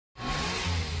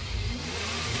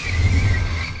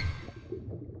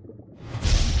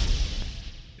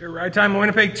Here, Ride Time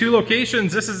Winnipeg, 2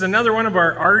 locations. This is another one of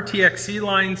our RTXC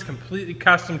lines, completely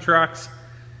custom trucks.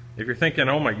 If you're thinking,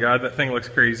 oh my God, that thing looks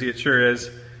crazy, it sure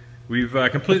is. We've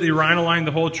completely Rhino lined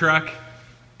the whole truck.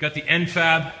 Got the end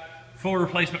fab, full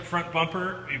replacement front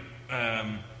bumper.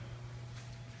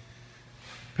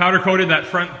 Powder coated that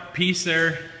front piece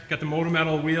there. Got the moto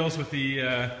metal wheels with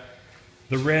the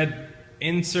red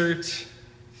insert,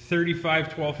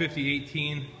 35, 12, 50,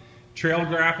 18 trail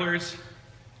grapplers.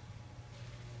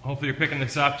 Hopefully you're picking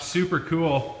this up. Super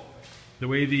cool the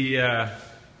way the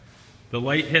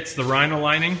light hits the Rhino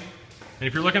lining. And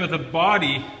if you're looking at the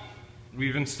body,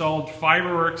 we've installed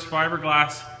Fiberworks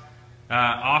fiberglass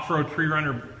off-road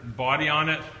pre-runner body on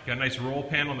it. Got a nice roll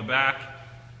pan on the back.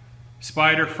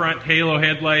 Spider front halo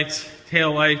headlights,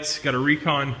 tail lights. Got a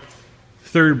Recon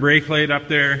third brake light up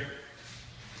there.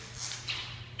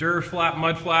 Duraflap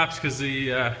mud flaps because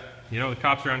the the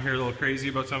cops around here are a little crazy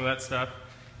about some of that stuff.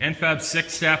 Enfab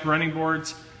 6-step running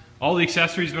boards. All the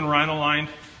accessories have been Rhino lined.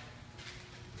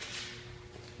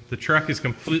 The truck is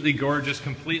completely gorgeous,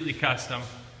 completely custom.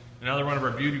 Another one of our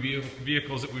beauty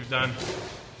vehicles that we've done.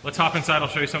 Let's hop inside, I'll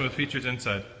show you some of the features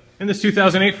inside. In this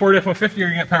 2008 Ford F-150, you're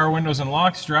gonna get power windows and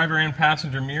locks, driver and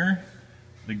passenger mirror.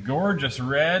 The gorgeous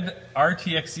red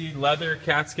RTXC leather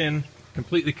cat skin,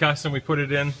 completely custom, we put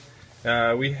it in.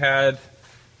 We had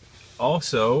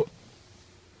also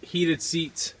heated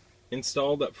seats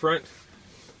installed up front.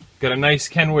 Got a nice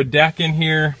Kenwood deck in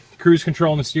here, cruise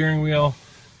control on the steering wheel.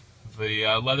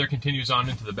 The leather continues on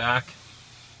into the back.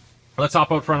 Let's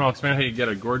hop out front, I'll explain how you get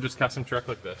a gorgeous custom truck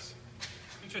like this.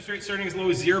 Interest rate starting as low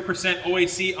as 0%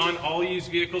 OAC on all used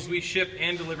vehicles. We ship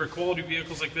and deliver quality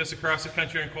vehicles like this across the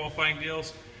country on qualifying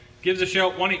deals. Give us a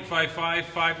shout,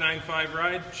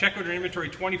 1-855-595-RIDE. Check out our inventory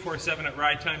 24/7 at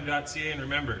ridetime.ca, and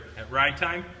remember, at Ride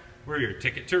Time, we're your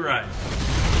ticket to ride.